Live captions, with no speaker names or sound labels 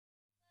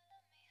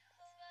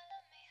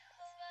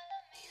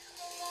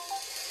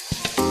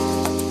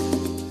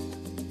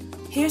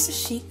Here's a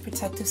chic,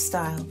 protective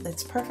style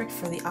that's perfect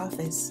for the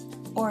office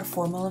or a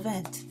formal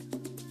event.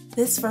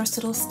 This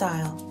versatile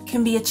style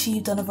can be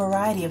achieved on a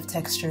variety of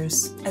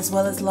textures, as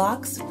well as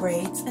locks,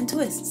 braids, and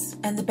twists.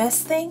 And the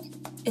best thing?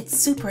 It's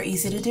super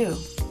easy to do.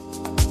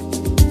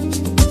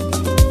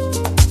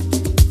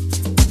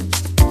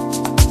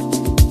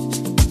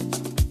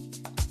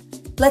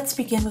 Let's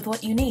begin with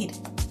what you need.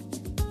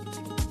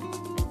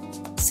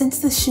 Since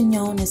the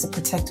chignon is a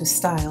protective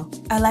style,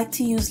 I like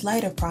to use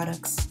lighter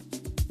products,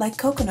 like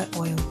coconut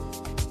oil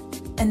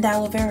and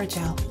aloe vera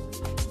gel.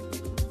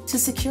 To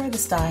secure the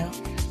style,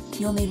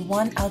 you'll need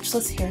one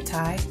ouchless hair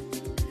tie,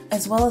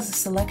 as well as a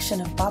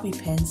selection of bobby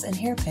pins and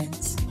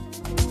hairpins.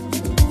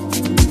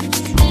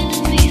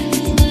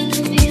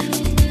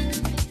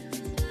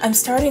 I'm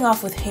starting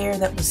off with hair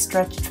that was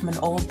stretched from an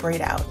old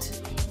braid out.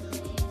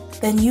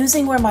 Then,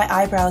 using where my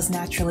eyebrows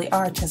naturally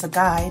arch as a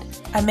guide,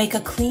 I make a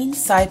clean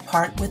side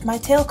part with my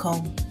tail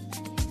comb.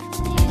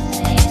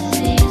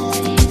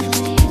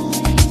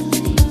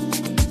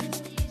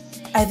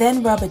 I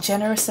then rub a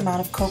generous amount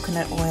of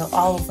coconut oil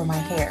all over my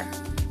hair,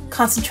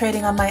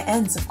 concentrating on my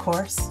ends, of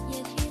course.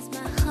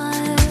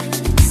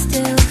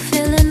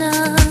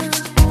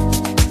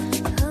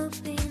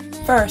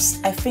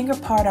 First, I finger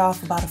part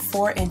off about a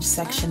 4-inch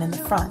section in the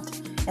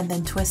front, and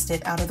then twist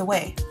it out of the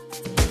way.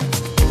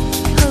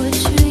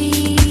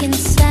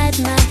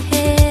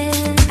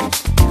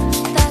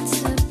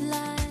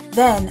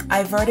 Then,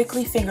 I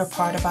vertically finger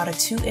part about a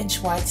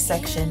 2-inch wide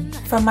section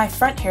from my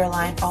front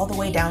hairline all the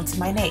way down to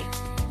my nape.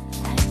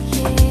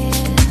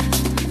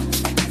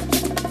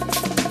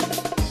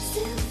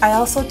 I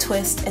also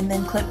twist and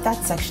then clip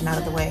that section out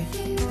of the way.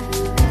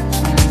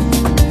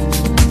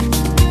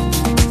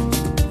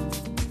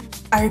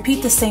 I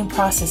repeat the same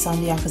process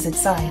on the opposite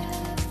side.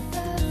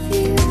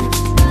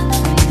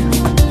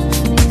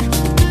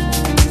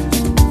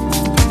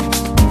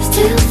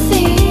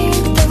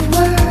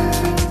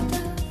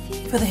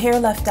 For the hair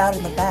left out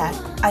in the back,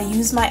 I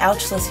use my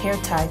ouchless hair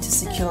tie to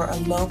secure a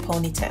low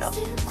ponytail,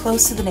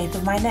 close to the nape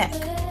of my neck.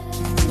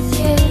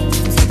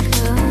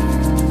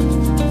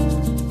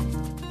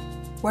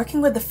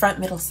 Working with the front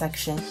middle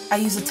section, I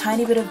use a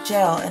tiny bit of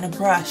gel and a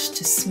brush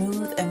to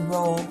smooth and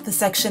roll the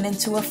section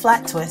into a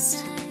flat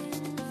twist.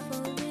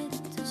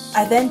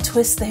 I then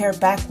twist the hair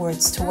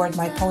backwards toward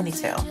my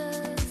ponytail,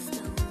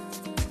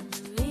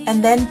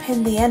 and then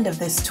pin the end of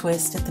this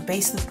twist at the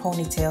base of the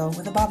ponytail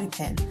with a bobby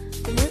pin.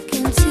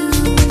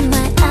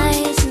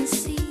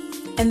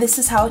 And this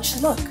is how it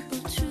should look.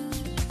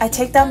 I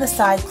take down the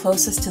side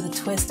closest to the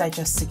twist I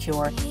just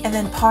secured, and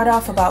then part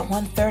off about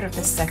 1/3 of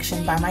this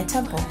section by my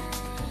temple.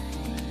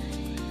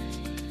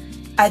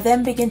 I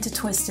then begin to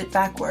twist it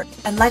backward,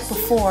 and like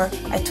before,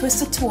 I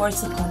twist it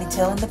towards the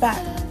ponytail in the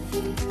back.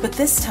 But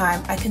this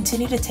time, I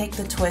continue to take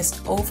the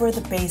twist over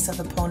the base of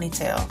the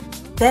ponytail,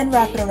 then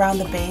wrap it around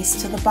the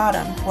base to the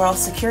bottom, where I'll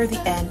secure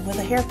the end with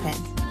a hairpin.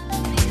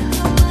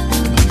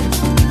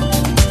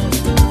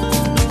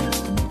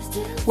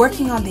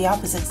 Working on the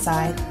opposite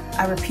side,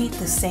 I repeat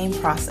the same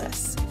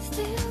process.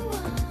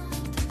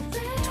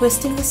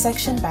 Twisting the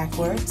section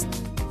backwards,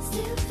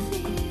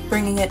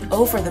 bringing it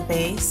over the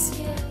base,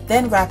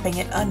 then wrapping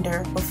it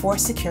under before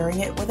securing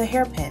it with a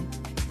hairpin.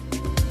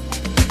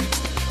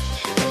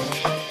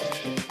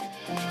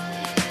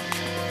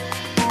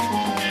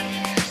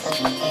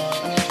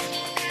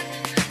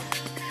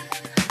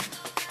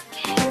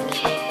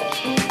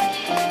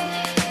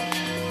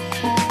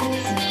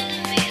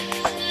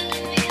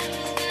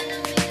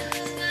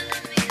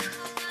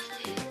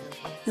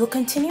 You'll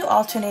continue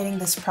alternating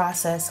this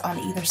process on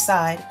either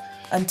side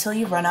until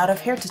you run out of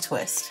hair to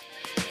twist.